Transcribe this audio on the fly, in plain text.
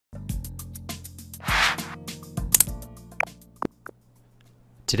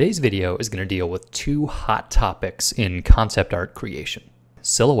Today's video is going to deal with two hot topics in concept art creation: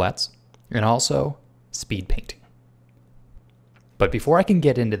 silhouettes and also speed painting. But before I can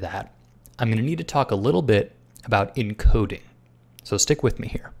get into that, I'm going to need to talk a little bit about encoding. So stick with me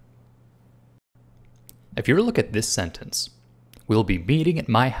here. If you were to look at this sentence, we'll be meeting at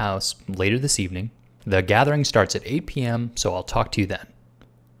my house later this evening. The gathering starts at 8 p.m., so I'll talk to you then.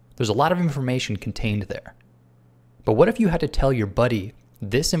 There's a lot of information contained there. But what if you had to tell your buddy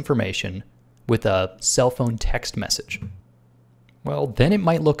this information with a cell phone text message? Well, then it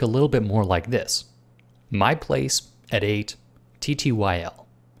might look a little bit more like this: my place at 8 TTYL.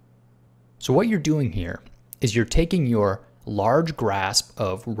 So what you're doing here is you're taking your large grasp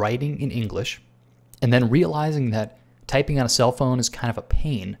of writing in English and then realizing that typing on a cell phone is kind of a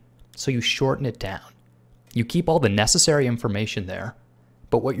pain, so you shorten it down. You keep all the necessary information there,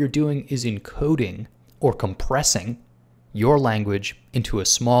 but what you're doing is encoding or compressing your language into a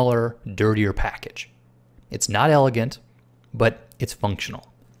smaller, dirtier package. It's not elegant, but it's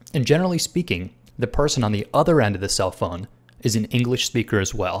functional. And generally speaking, the person on the other end of the cell phone is an English speaker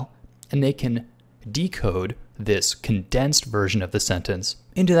as well, and they can decode this condensed version of the sentence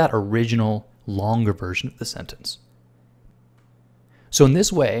into that original, longer version of the sentence. So in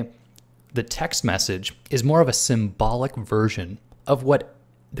this way, the text message is more of a symbolic version of what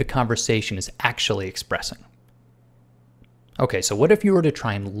the conversation is actually expressing. Okay, so what if you were to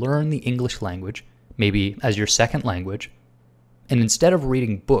try and learn the English language, maybe as your second language, and instead of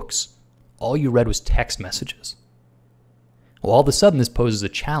reading books, all you read was text messages? Well, all of a sudden this poses a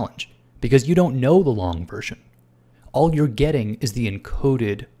challenge because you don't know the long version. All you're getting is the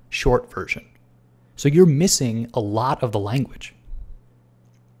encoded short version. So you're missing a lot of the language.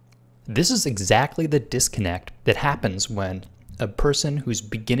 This is exactly the disconnect that happens when a person who's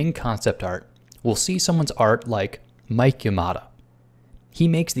beginning concept art will see someone's art like Mike Yamada. He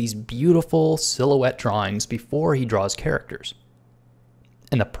makes these beautiful silhouette drawings before he draws characters.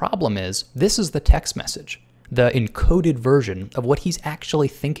 And the problem is, this is the text message, the encoded version of what he's actually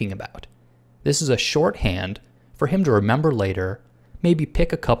thinking about. This is a shorthand for him to remember later, maybe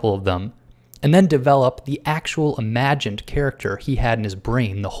pick a couple of them, and then develop the actual imagined character he had in his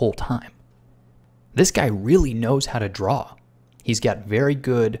brain the whole time. This guy really knows how to draw. He's got very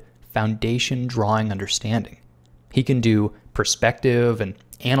good foundation drawing understanding. He can do perspective and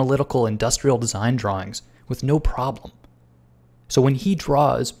analytical industrial design drawings with no problem. So when he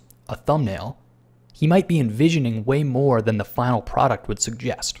draws a thumbnail, he might be envisioning way more than the final product would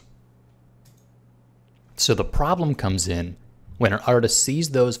suggest. So the problem comes in when an artist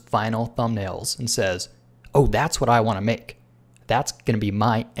sees those final thumbnails and says, oh, that's what I want to make. That's going to be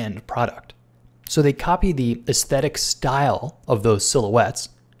my end product. So they copy the aesthetic style of those silhouettes,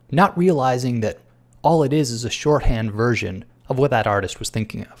 not realizing that all it is a shorthand version of what that artist was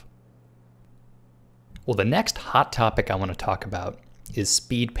thinking of. Well, the next hot topic I want to talk about is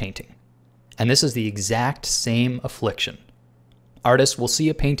speed painting. And this is the exact same affliction. Artists will see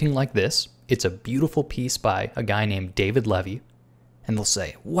a painting like this. It's a beautiful piece by a guy named David Levy. And they'll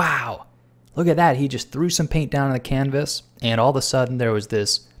say, wow, look at that. He just threw some paint down on the canvas, and all of a sudden there was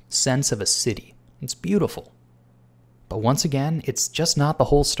this sense of a city. It's beautiful. But once again, it's just not the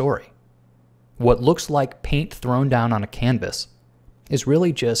whole story. What looks like paint thrown down on a canvas is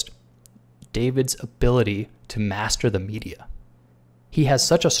really just David's ability to master the media. He has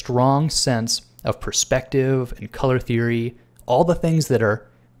such a strong sense of perspective and color theory, all the things that are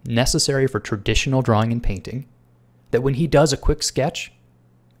necessary for traditional drawing and painting, that when he does a quick sketch,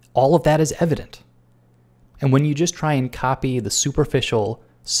 all of that is evident. And when you just try and copy the superficial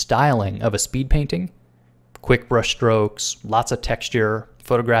styling of a speed painting, quick brush strokes, lots of texture,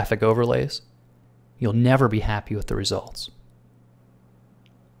 photographic overlays, you'll never be happy with the results.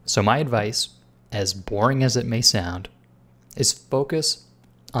 So my advice, as boring as it may sound, is focus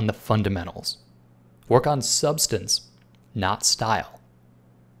on the fundamentals. Work on substance, not style.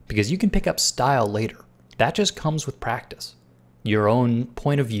 Because you can pick up style later. That just comes with practice. Your own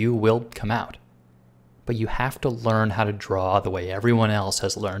point of view will come out. But you have to learn how to draw the way everyone else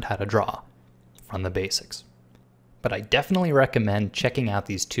has learned how to draw, from the basics. But I definitely recommend checking out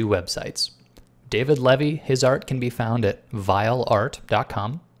these two websites. David Levy, his art can be found at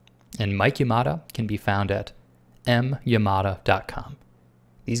vileart.com, and Mike Yamada can be found at myamada.com.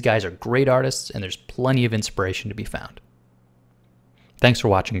 These guys are great artists, and there's plenty of inspiration to be found. Thanks for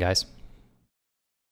watching, guys.